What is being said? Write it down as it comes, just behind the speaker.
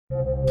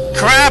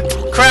Crap!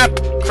 Crap!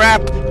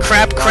 Crap!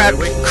 Crap! Crap!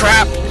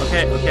 Crap!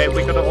 Okay,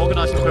 we gotta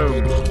organize a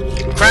home.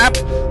 Crap!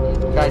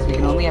 Guys, we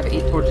can only have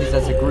 8 torches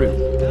as a group,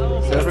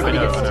 so everybody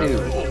gets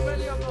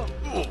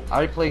 2.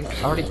 I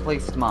already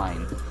placed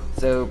mine.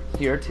 So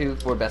here are 2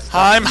 for best.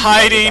 I'm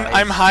hiding!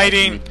 I'm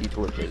hiding!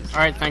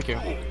 Alright, thank you.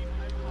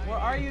 Where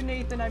are you,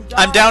 Nathan?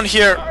 I'm down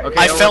here! Okay,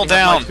 I fell already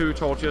have my down! 2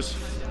 torches.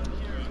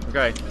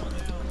 Okay.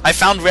 I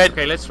found red.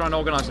 Okay, let's try and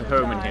organize a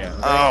home in here.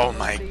 Okay? Oh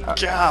my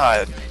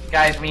god.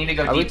 Guys, we need to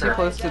go Are we deeper. too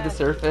close to the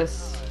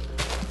surface?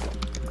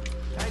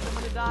 Guys, I'm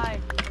gonna die.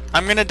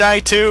 I'm gonna die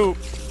too!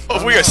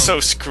 Oh, we are so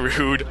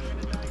screwed.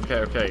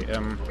 Okay,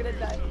 I'm gonna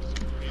die.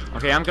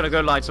 okay, I'm gonna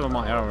go light some of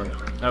my iron.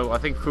 No, I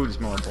think food is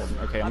more important.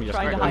 Okay, I'm just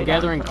trying to gonna I'm hide go.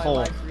 gathering out for my coal.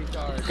 life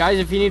recharge. Guys,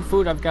 if you need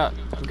food, I've got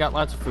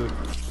lots of food.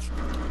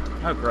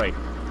 Oh, great.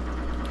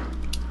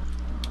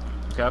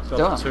 Okay, I've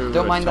got 2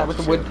 Don't mind that with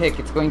the wood torches pick.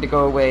 It's going to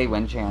go away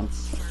when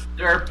chance.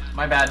 Derp,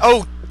 my bad.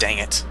 Oh, dang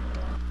it.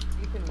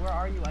 Ethan, where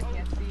are you? I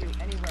can't see you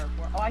anywhere.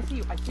 Oh, I see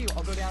you. I see you.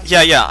 I'll go down.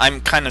 Yeah, I'm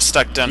kind of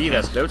stuck down here. Gee,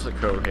 here. there's loads of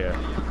coal here.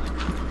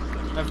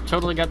 I've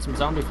totally got some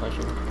zombie flesh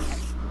here.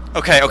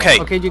 Okay.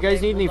 Okay, do you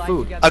guys need any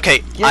food?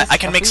 Okay, Yes, I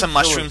can a make food some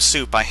sword. mushroom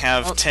soup. I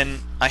have Oh. 10.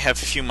 I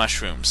have a few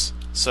mushrooms.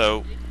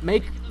 So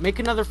Make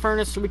another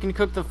furnace so we can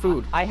cook the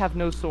food. I have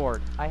no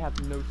sword. I have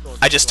no sword.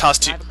 I just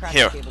tossed Can I you have a crafting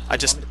here. table, I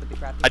please? just Want me to put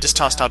the crafting I just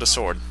table tossed down? out a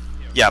sword.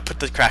 Yeah, put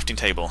the crafting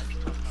table.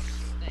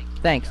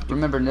 Thanks.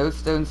 Remember, no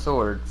stone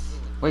swords.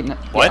 Wait, no.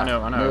 What? Yeah,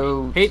 I know.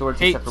 No Hey, swords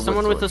hey, except for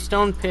someone wood with a swords.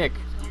 stone pick.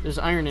 There's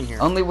iron in here.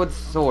 Only wood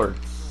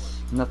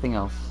swords. Nothing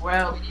else.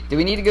 Well, Do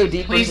we need to go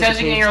deeper please into the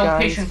designate caves, your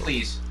guys? location,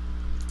 please.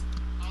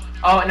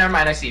 Oh, never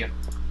mind. I see you.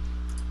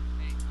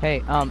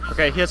 Hey,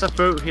 Okay, here's a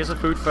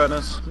food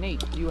furnace.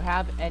 Nate, do you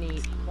have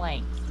any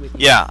planks with you?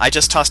 Yeah, I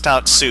just tossed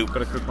out soup.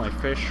 Gotta cook my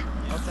fish.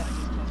 Oh, thanks.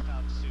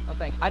 Oh,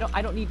 thanks.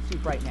 I don't need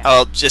soup right now.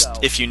 Oh, just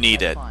so if you need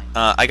that's it. fine.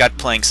 I got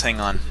planks. Hang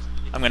on.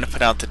 I'm gonna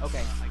put out the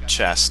Okay.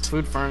 chest.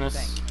 Food furnace.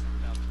 Thanks.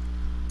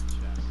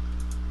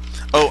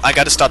 Oh, I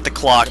gotta start the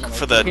clock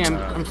for the Okay,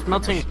 I'm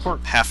smelting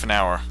pork. half an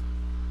hour.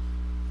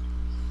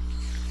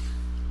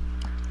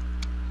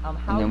 How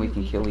And then do we you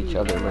can eat kill food? each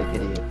other like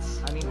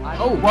idiots. I mean, I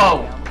Oh, don't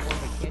whoa. know,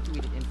 but can't you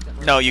eat it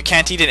instantly? No, you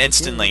can't eat it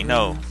instantly.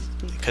 No,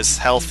 because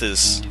health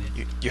is.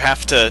 You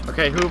have to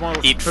Okay, who wants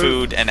eat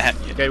food and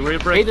Okay, we're Hey,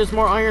 break. there's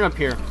more iron up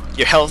here.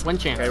 your health. One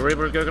chance. Okay,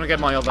 we're gonna get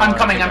my other. I'm iron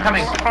coming, I'm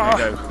pickaxe. coming.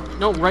 There you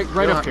go. No, right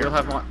You'll up here. You'll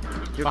have my.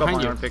 You've got Behind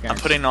my you. iron pickaxe. I'm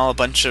putting all a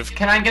bunch of.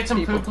 Can I get some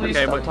People, food, please?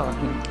 Okay, stop wait.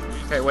 talking.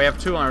 Okay, we have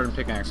 2 iron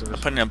pickaxes. I'm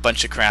putting a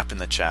bunch of crap in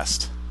the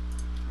chest.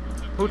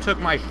 Who took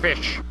my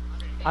fish?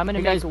 I'm gonna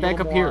Hey, make guys, a back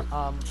little up more, here.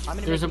 I'm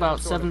gonna There's make about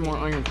another sword, 7 more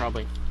okay? iron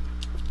probably.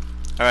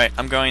 All right,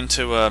 I'm going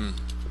to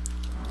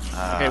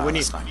Okay, we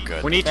need that's not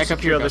good. we need to Back up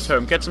secure here, this guys.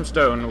 home. Get some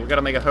stone. We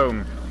gotta make a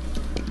home.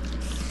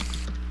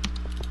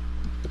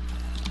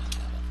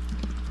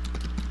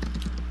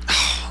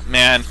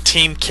 Man,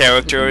 team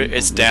character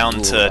is down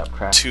Rule to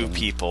about 2 crafting.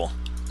 people.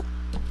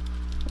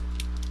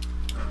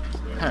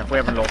 We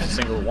haven't lost a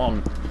single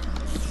one.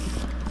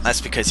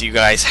 That's because you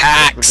guys We're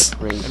hacks. just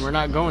great. And we're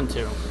not going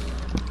to.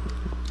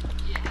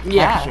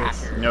 Yeah,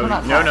 Hacks. sure. No, We're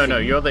not no.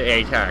 hacking. You're the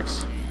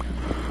apex.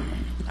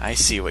 I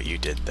see what you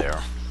did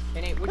there.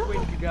 Hey, Nate, which way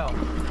did you go?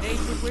 Nate,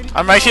 which way did you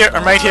I'm right go? here.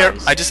 I'm right here.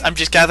 I'm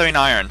just gathering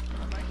iron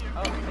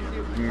Oh, I see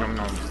you. Nom,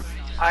 nom.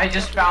 I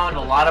just found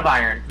a lot of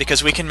iron.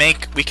 because we can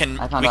make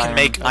I found iron.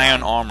 make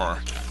iron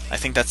armor. I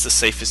think that's the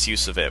safest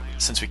use of it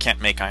since we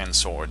can't make iron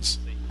swords.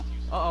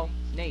 Uh-oh,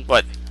 Nate.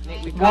 What?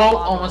 Nate, we've got Whoa,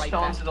 lava almost right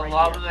fell back into the right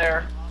lava here.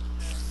 there.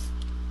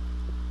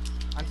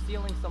 I'm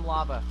stealing some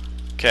lava,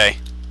 Okay.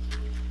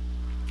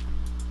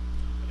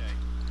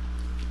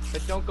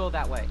 but don't go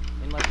that way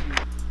unless you're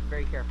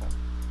very careful.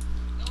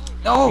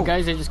 No! Hey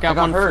guys, I just I got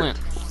got one hurt. flint.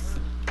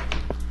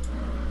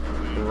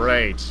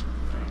 Great.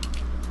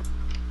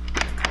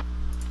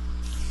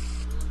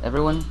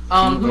 Everyone.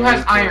 Who be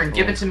has very iron? careful.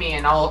 Give it to me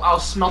and I'll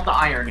smelt the We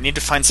iron. need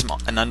to find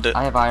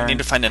I have iron. We need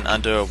to find an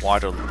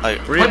underwater. Real it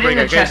in break, the I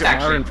gave chest, you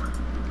an iron.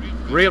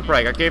 actually. Real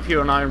break, I gave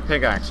you an iron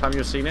pickaxe. Have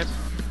you seen it?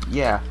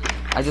 Yeah.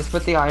 I just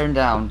put the iron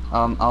down.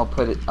 I'll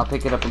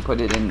pick it up and put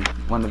it in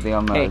one of the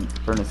Hey,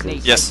 furnaces.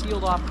 Nate, Yes. I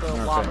sealed off the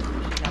lava so we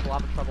shouldn't have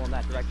lava trouble in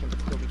that direction, but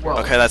still be careful.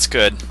 Okay, that's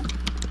good.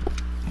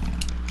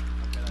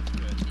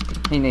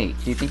 Hey Nate,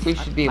 do you think we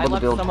should be I able to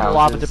left build some of the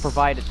lava to houses?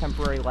 provide a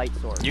temporary light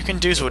source. You can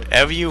do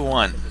whatever you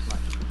want,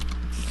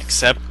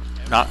 except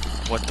not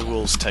what the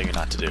rules tell you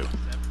not to do.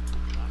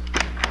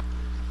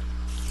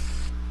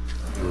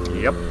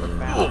 Yep.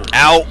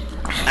 Ow!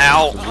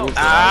 Ow!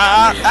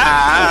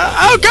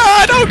 Oh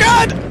God! Oh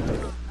God!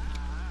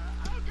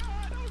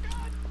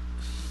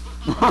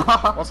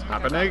 What's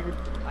happening?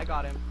 I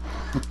got him.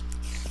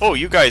 Oh,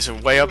 you guys are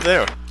way up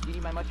there. Do you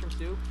need my mushroom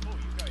soup?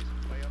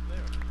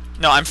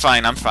 No, I'm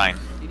fine. I'm fine.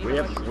 Do you need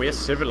my mushroom We're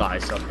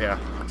civilized up here.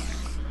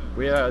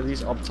 We are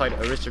these uptight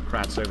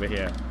aristocrats over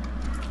here.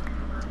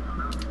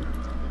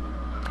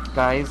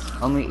 Guys,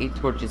 only 8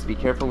 torches. Be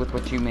careful with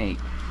what you make.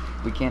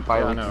 We can't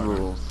violate I the know.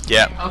 rules.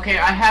 Yeah. Okay,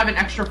 I have an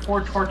extra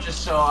 4 torches,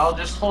 so I'll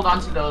just hold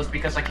on to those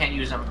because I can't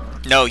use them.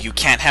 No, you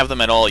can't have them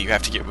at all. You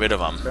have to get rid of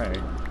them. Okay.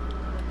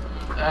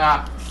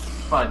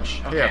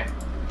 fudge. Okay. Here.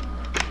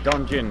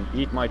 Dungeon,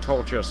 eat my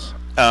torches.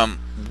 I'm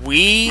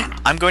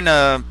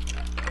gonna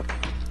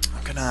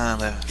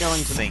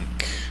think.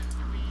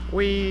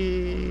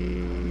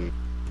 We.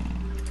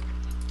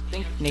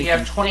 Think, We Nathan.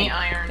 have 20 think,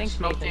 iron think,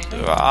 smoking.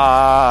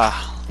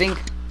 Nathan.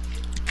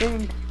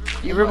 Think.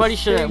 You Everybody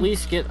must should at think.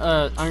 least get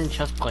a iron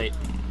chest plate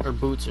or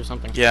boots or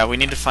something. Yeah, we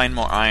need to find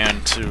more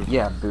iron to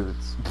Yeah,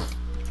 boots.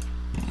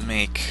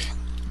 make.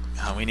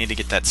 We need to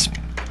get that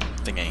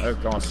thingy. Oh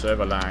god,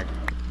 server lag.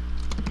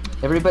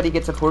 Everybody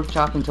gets a pork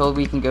chop until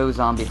we can go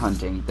zombie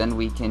hunting. Then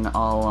we can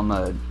all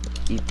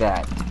eat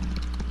that.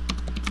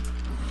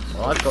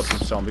 Well, I've got some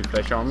zombie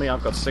flesh on me.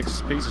 I've got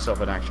 6 pieces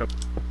of it actually.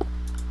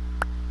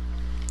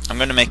 I'm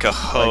gonna make a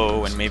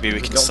hoe, and maybe we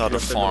The can dog start a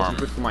just said it wasn't farm.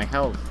 good for my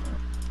health.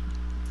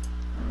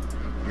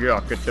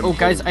 Yeah, get them. Oh,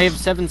 guys, hoes. I have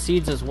 7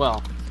 seeds as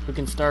well. We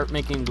can start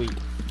making wheat.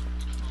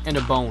 And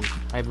a bone.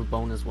 I have a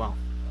bone as well.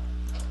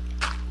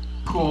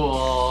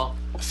 Cool.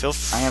 Feel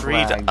I have free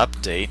to lag.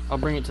 update. I'll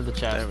bring it to the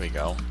chat. There we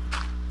go.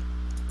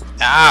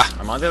 Ah!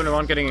 Am I the only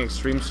one getting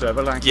extreme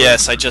server lag?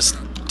 Yes, I just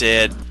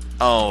did.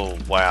 Oh,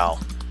 wow.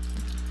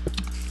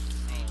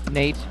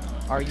 Nate,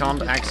 are you Can't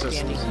just access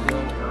standing this.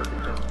 still?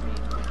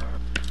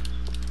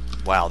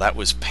 Wow, that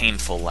was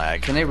painful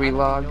lag. Can I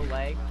relog? No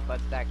leg, but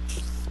that.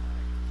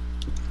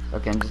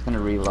 Okay, I'm just gonna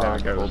There relog.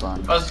 we go. Hold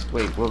on. Buzz.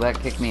 Wait, will that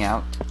kick me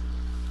out?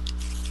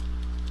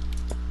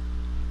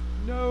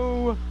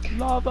 No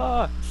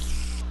lava.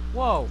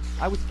 Whoa!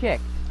 I was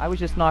kicked. I was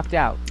just knocked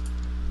out.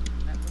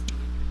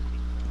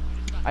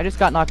 I just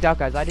got knocked out,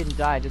 guys. I didn't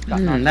die. I just got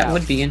knocked That out.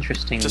 would be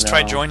interesting. Just though.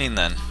 try joining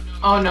then.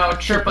 Oh no,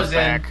 Chirpa's in.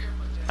 Back.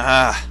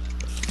 Ah,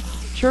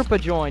 Chirpa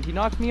joined. He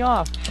knocked me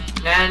off.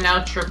 Nah, now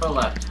Chirpa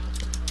left.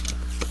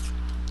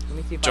 Let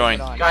me see if Join. I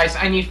get on. Guys,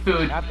 I need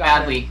food I've got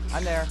badly. it.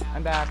 I'm there.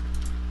 I'm back.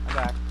 I'm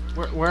back.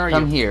 Where are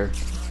Come you? here.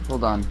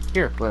 Hold on.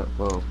 Here. Whoa,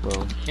 whoa,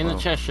 whoa. In the whoa.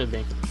 chest should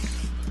be.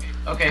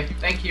 Okay,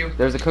 thank you.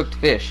 There's a cooked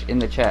fish in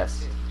the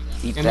chest.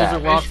 Eat And there's a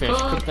that. raw fish.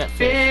 Cook that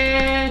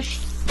fish.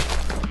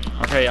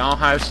 Okay, our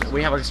house.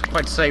 We have a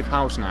quite safe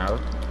house now.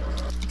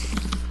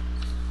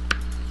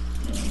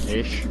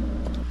 Ish.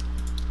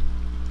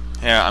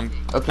 yeah, I'm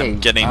Okay,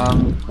 getting.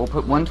 we'll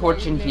put one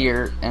torch in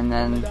here, and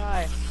then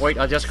Die. Wait,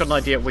 I just got an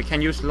idea. We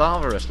can use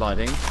lava as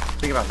lighting.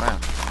 Think about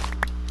that.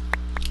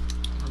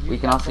 we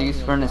can also use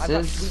We've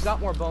furnaces. got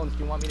more bones.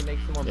 Do you want me to make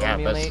some more Yeah,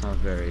 bone but meal, it's Nate? not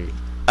very.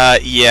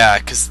 Yeah,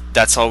 because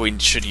that's all we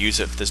should use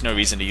it. There's no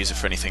reason to use it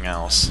for anything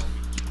else.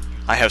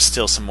 I have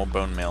still some more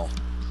bone meal.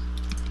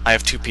 I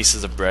have 2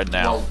 pieces of bread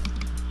now. Whoa.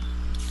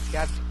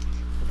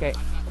 Okay,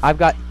 I've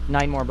got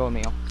 9 more bone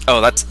meal.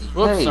 Oh, that's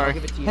Whoops, Hey. I'll sorry.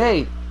 give it to you.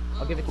 Hey,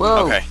 I'll give it to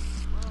whoa! okay.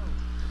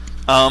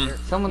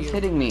 Someone's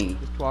hitting me. you.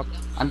 Just walk.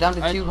 I'm down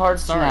to 2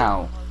 hearts sorry.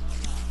 now.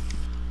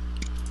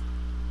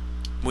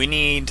 We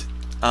need.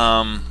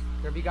 Have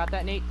you got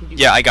that, Nate? Did you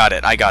Yeah, I got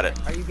it. I got it.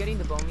 Are you getting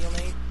the bone meal,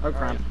 Nate? Oh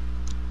crap. Alright.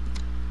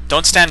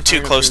 Don't stand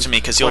too close to me,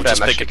 because you'll One day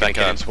just I'm pick actually it gonna back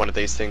get up. into one of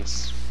these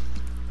things.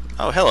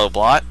 Oh, hello,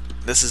 Blot.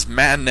 This is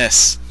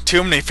madness.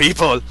 Too many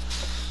people.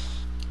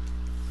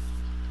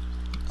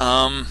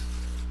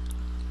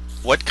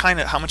 What kind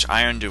of? How much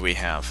iron do we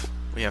have?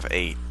 We have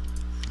 8.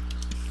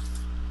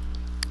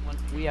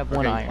 We have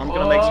one Okay, iron. I'm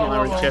gonna make some Whoa,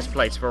 iron whoa, whoa. chest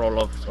plates for all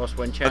of us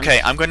when chest. Okay,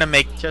 I'm gonna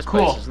make. Chest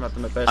Cool. plates is not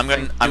the best I'm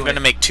thing. gonna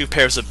make 2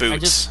 pairs of I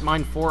boots. just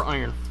mined 4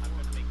 iron.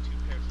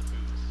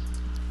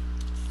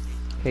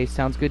 Okay,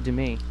 sounds good to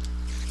me.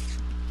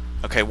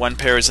 Okay, 1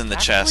 pair is in the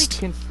Actually, chest.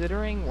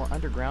 considering we're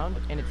underground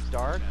and it's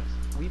dark,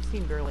 we've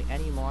seen barely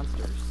any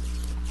monsters.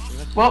 So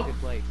that's Well- a good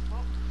place.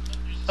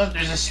 Oh,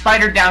 there's a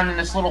spider down in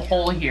this little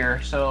hole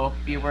here, so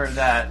be aware of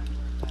that.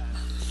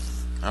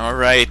 All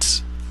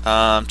right.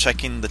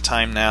 Checking the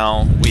time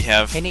now. We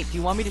have. Hey Nate, do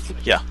you want me to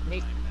secure? Yeah.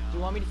 Nate, do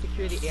you want me to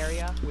secure the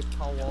area with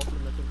tall walls so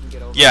nothing can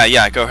get over? Yeah,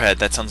 yeah. Go ahead.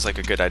 That sounds like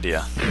a good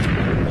idea.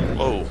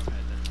 Whoa.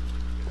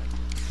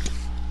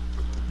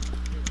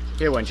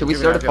 Here, when Should we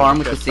start a farm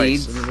with the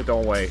seeds? In the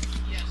doorway.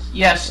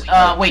 Yes,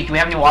 wait, do we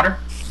have any water?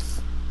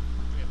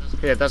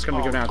 Yeah, that's gonna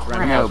be given out to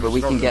random No, houses. but we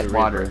It's can probably get really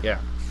water. great, Yeah.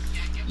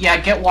 Yeah,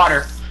 get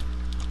water.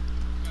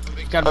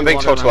 Gotta I'm be being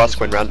water told to around ask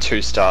when this round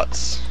 2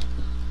 starts.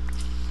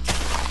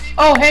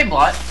 Oh, hey,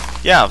 Blot.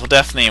 Yeah, well,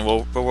 definitely.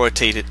 We'll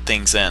rotate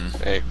things in.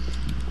 Hey.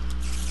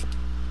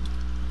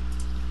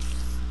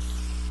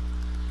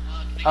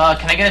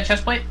 Can I get a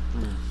chest plate?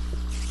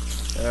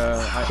 Sure,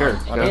 I go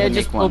don't ahead Yeah, and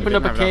just make one. we open didn't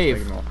up a have enough cave.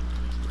 anymore.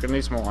 We're gonna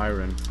need some more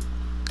iron.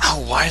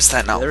 Oh, why is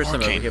that not There is some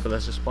over working? here, but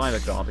there's a spider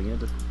guarding it.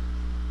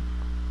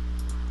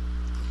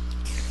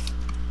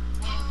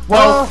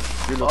 Whoa!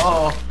 You look-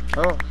 Oh,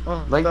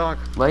 Oh, Light, dark.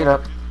 light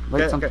up. Light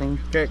Get- something.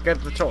 Get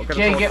the torch. Get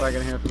Yeah, a torch get- back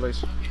in here,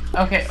 please.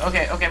 okay,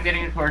 I'm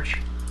getting a torch.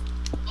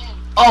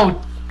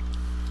 Oh!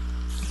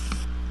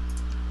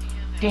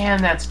 Damn,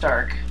 that's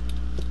dark.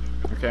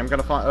 Okay, I'm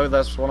gonna find. Oh,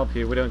 there's one up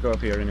here. We don't go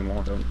up here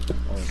anymore. Don't.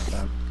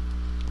 Oh,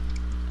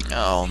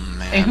 Oh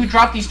Hey, who man.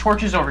 dropped these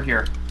torches over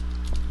here?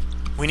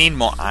 We need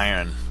more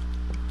iron.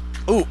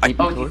 Ooh, I. Keep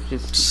Oh, the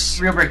torches.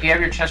 Real Brick, do you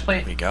have your chest plate?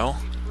 There we go.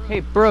 Hey,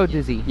 bro,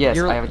 Dizzy. Yes,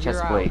 you're, I have a chest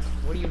you're plate. out.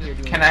 What are you here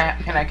doing? Can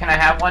I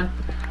have one?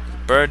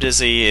 Bird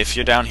Dizzy, if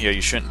you're down here,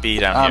 you shouldn't be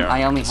down here.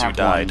 I only 'cause have you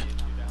died. one.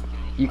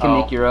 You can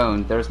Oh. make your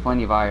own. There's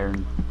plenty of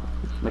iron.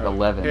 Like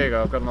 11. Here you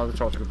go, I've got another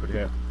torch I can put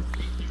here.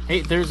 Hey,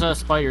 there's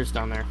spiders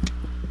down there.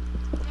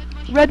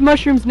 Red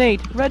mushrooms,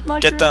 Nate. Red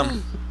mushrooms. Get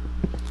them.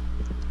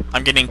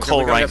 I'm getting Okay, coal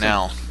we gotta right get some.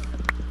 now.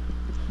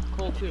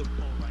 Coal too.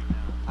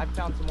 I've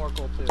found some more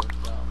coal too.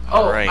 So.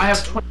 Oh, Alright. I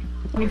have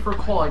 20 for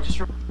coal. I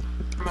just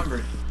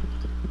remembered.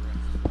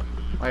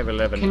 I have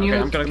 11. Can Okay, you-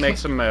 I'm gonna make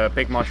some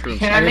big mushrooms.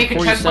 Can I make a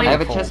chest 47. I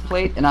have a plate? chest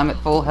plate and I'm at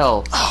full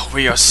health. Oh,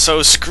 we are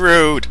so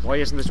screwed. Why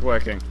isn't this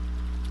working?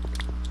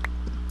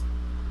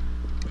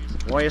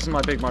 Why isn't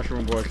my big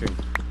mushroom working?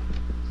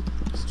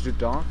 Is it too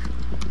dark?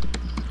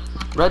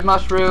 Red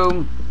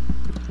mushroom!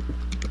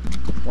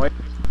 Why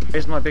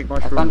isn't my big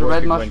mushroom found a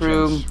red working,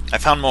 mushroom. Wenchance? I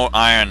found more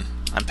iron.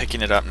 I'm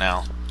picking it up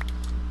now.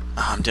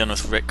 Oh, I'm dealing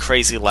with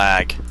crazy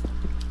lag.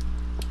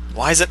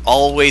 Why is it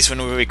always when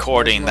we're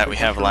recording that we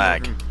have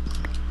lag?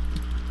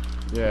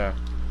 Yeah.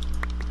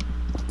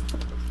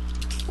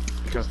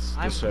 Because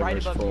the I'm server right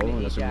is above full you,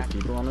 and there's so many Jack.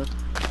 people on it.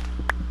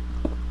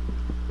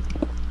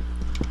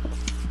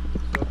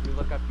 So if you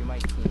look up, you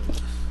might see me.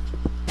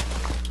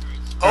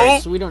 Oh!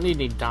 Alright, so we don't need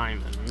any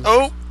diamonds.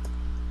 Oh!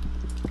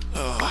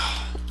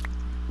 Ugh.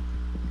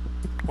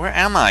 Where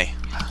am I?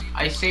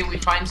 I say we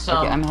find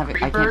some Okay, I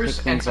can't creepers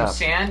pick and things some up.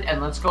 sand,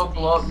 and let's go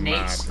blow up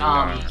Nate's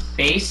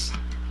base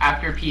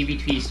after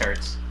PvP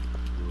starts.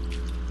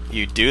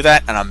 You do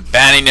that, and I'm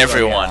banning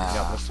everyone.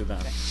 Yeah, let's do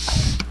that.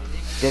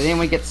 Did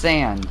anyone get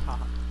sand?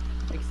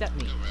 Except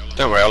me.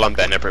 Don't worry, I'll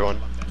unban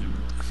everyone.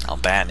 I'll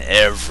ban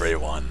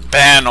everyone.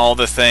 Ban all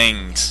the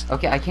things.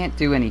 Okay, I can't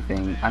do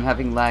anything. I'm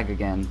having lag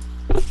again.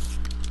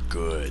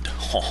 Good.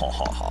 Ha ha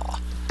ha ha.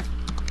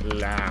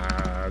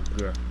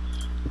 Lag.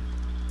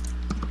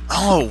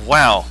 Oh,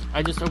 wow.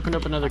 I just opened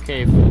up another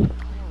cave.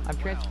 I'm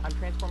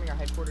transforming our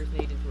headquarters,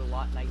 Nate, into a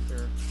lot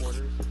nicer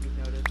quarters, if you've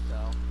noticed.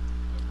 So.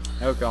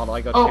 Oh god,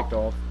 I got Oh. kicked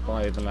off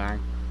by the lag.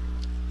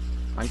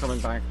 I'm coming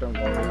back, don't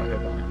worry, I'll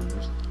hit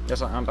back.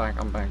 Yes, I'm back,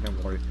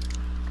 don't worry.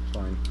 It's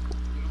fine.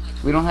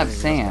 We don't have Yeah,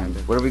 sand.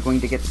 that's Where are we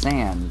going to get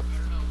sand?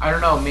 I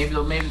don't know. Maybe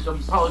there'll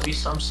probably be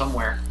some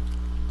somewhere.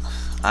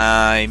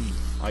 I'm...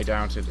 I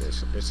doubt it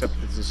is, except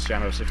it is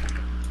Shadow City.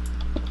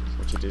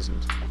 Which it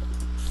isn't.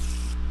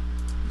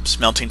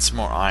 smelting some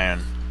more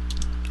iron.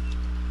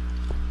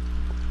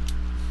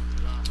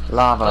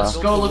 Lava. Let's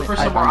go look for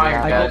some more found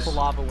iron, I guys. built the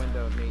lava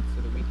window, Nate,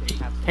 so that we can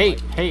have some Hey,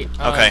 light. hey,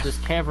 Okay. this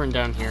cavern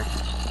down here.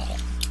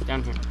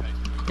 Down here.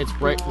 It's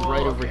right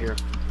over here.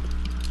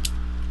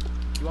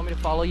 You want me to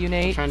follow you, I'm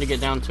Nate? trying to get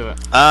down to it.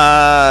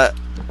 Uh-oh.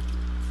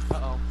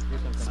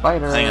 Here's something.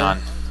 Spider. Hang on.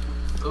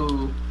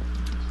 Ooh,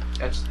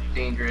 that's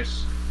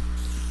dangerous.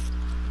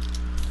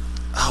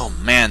 Oh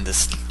man,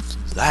 this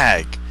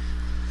lag.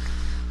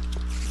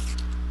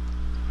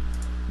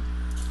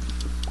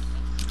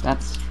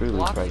 That's truly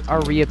Blocks frightening.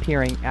 are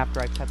reappearing after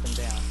I cut them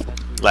down.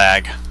 That's weird.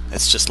 Lag.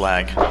 It's just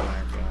lag.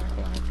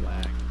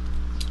 Lag.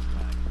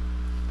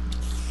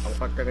 Oh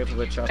fuck, I got to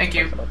the chest. Thank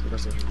you.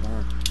 Because there's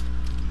lag.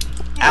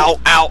 Ow,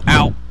 ow,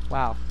 ow.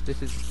 Wow,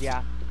 this is,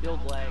 yeah,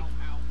 build lag.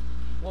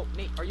 Whoa,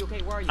 Nate, are you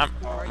okay? Where are you? I'm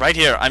Where are you? right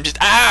here. I'm just...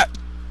 Ah!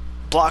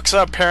 Blocks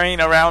are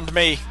appearing around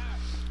me.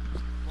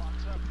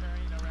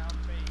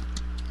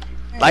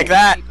 Like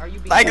that. Nate, are you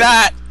being Like hurt?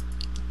 that.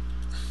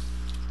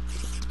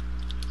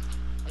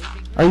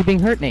 Are you being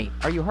hurt, Nate?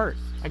 Are you hurt?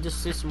 I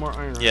just see some more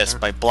iron right Yes, there.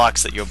 by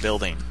blocks that you're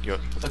building. Looks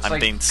I'm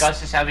like being...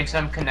 Gus is having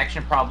some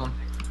connection problem.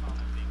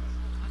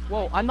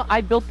 Whoa, I'm not,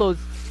 I built those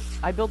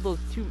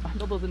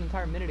an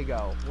entire minute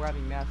ago. We're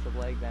having massive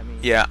lag, that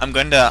means. Yeah, I'm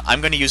going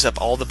to use up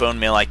all the bone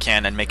meal I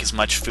can and make as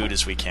much food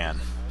as we can.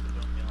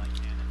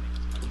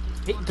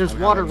 Hey, there's I'm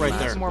water having right lag.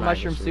 there. Some more Lag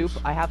mushroom issues.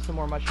 soup. I have some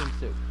more mushroom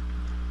soup.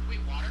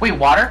 Wait,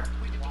 water?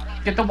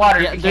 Get the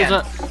water Yeah, if you there's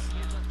can.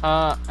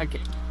 do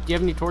you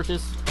have any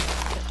torches?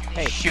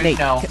 Hey, Shoot, Nate,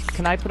 no.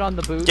 can I put on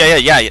the boots?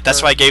 Yeah,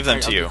 that's why I gave them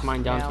Alright, to I'll you. take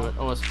mine down to Now. it.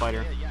 Oh, a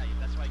spider.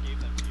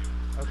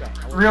 Okay.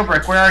 I will- Real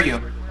Brick, where are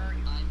you?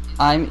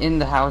 I'm in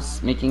the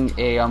house making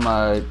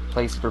a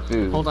place for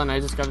food. Hold on, I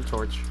just got a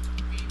torch.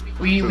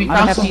 We I'm gonna found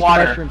have to some eat the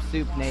water. mushroom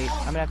soup, Nate.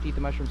 I'm gonna have to eat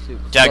the mushroom soup.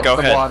 Yeah, Get go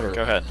the ahead. Water.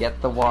 Go ahead.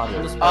 Get the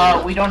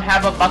water. We don't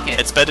have a bucket.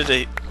 It's better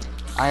to...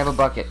 I have a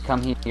bucket.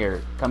 Come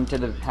here. Come to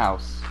the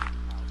house.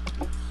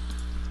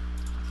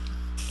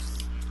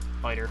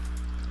 Spider.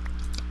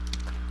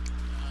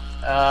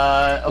 It's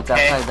Okay.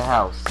 outside the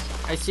house.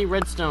 I see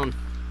redstone.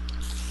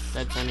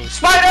 That's any.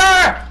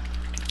 Spider!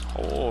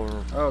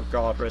 Oh, Oh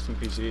god, rest in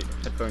PC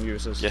headphone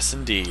users. yes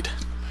indeed.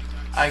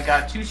 I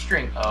got 2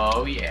 string.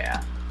 Oh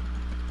yeah.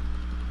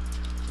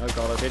 Oh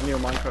god, I didn't know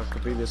Minecraft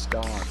could be this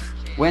dark.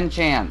 Win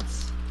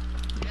chance.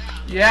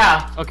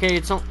 Yeah. Okay,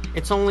 it's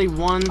only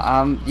one.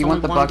 You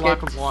want the one bucket?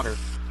 block of water.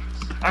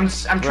 I'm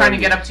trying to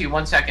get up to you.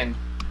 1 second.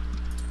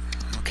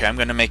 Okay, I'm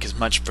gonna make as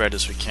much bread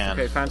as we can.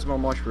 Okay, found some more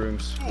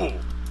mushrooms.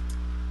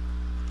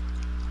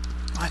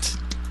 What?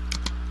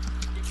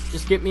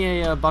 Just get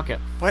me a bucket.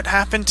 What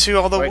happened to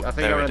all the... Wait, I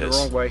think I there went it the is.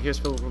 wrong way. Here's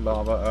filled with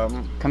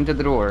lava. Come to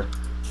the door.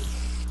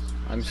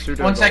 I'm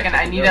pseudo. 1 second.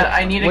 I need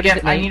to What is get.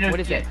 it, I Nate? need to What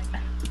is get. it?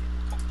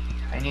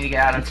 I need to get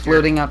out of It's here.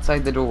 floating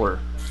outside the door.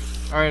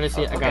 Alright, I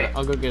see it. I got Okay. it.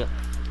 I'll go get it.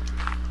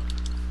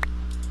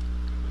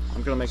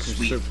 I'm gonna make some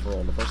Sweet. soup for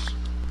all of us.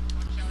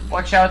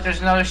 Watch out,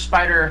 there's another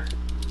spider.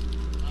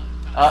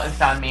 It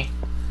found me.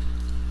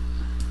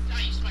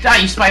 Die,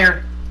 you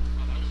spider!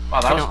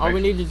 Wow, that You was know, all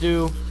we quick. need to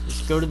do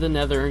is go to the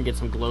nether and get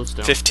some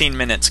glowstone. 15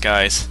 minutes,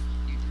 guys.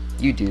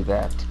 You do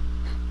that.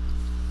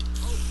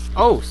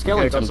 Oh, Okay, I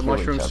skeleton. got some kill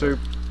mushroom each other. soup.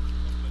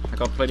 I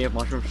got plenty of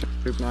mushroom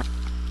soup now.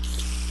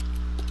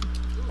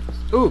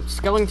 Ooh,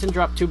 skeleton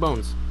dropped 2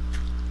 bones.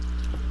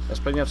 There's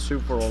plenty of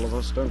soup for all of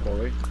us, don't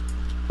worry.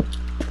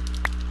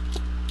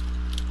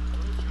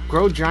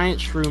 Grow giant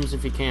shrooms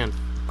if you can.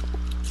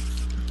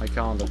 I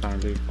can't,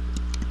 apparently.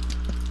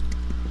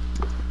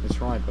 It's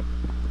right, but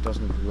it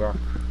doesn't work.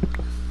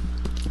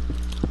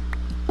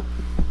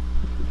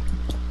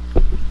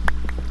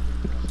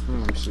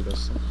 Let me see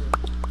this.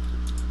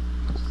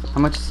 How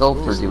much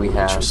sulfur do we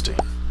have? Interesting.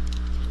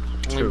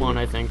 Only 1,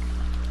 I think.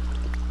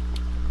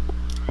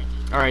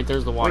 Alright,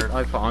 there's the water. Wait,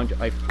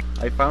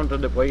 I found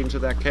a way into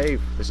that cave.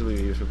 This will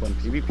be useful when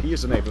PvP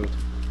is enabled.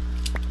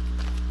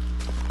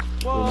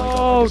 Whoa! Oh my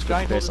god, this is the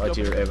giant best hole just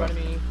idea opened in ever. front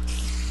of me.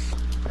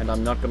 And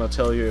I'm not gonna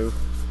tell you.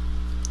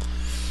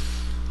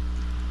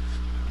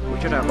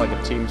 We should have like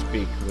a team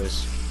speak for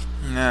this.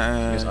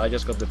 Because I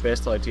just got the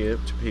best idea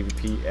to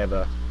PvP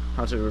ever.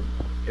 How to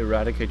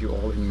eradicate you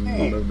all in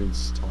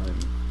moments time.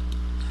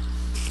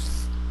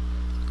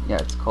 Yeah,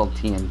 it's called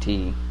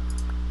TNT.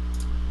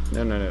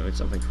 No, it's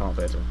something far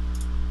better.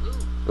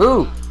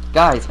 Ooh!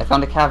 Guys, I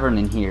found a cavern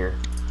in here.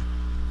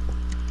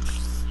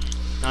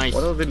 Nice.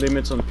 What are the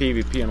limits on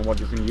PvP and what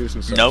you can use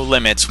and such? No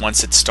limits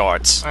once it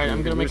starts. Alright, I'm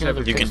You gonna can make use another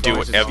You everything. can do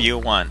Starts whatever on. you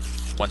want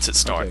once it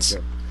starts.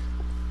 Okay, good.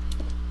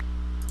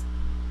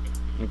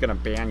 I'm gonna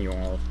ban you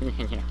all.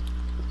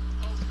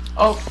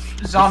 Oh,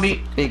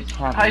 zombie. Big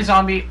cavern. Hi,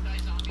 zombie.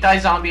 Die,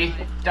 zombie.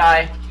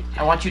 Die.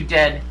 I want you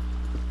dead.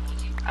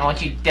 I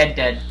want you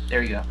dead.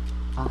 There you go.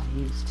 I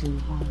used to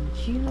want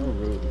you. How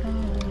rude.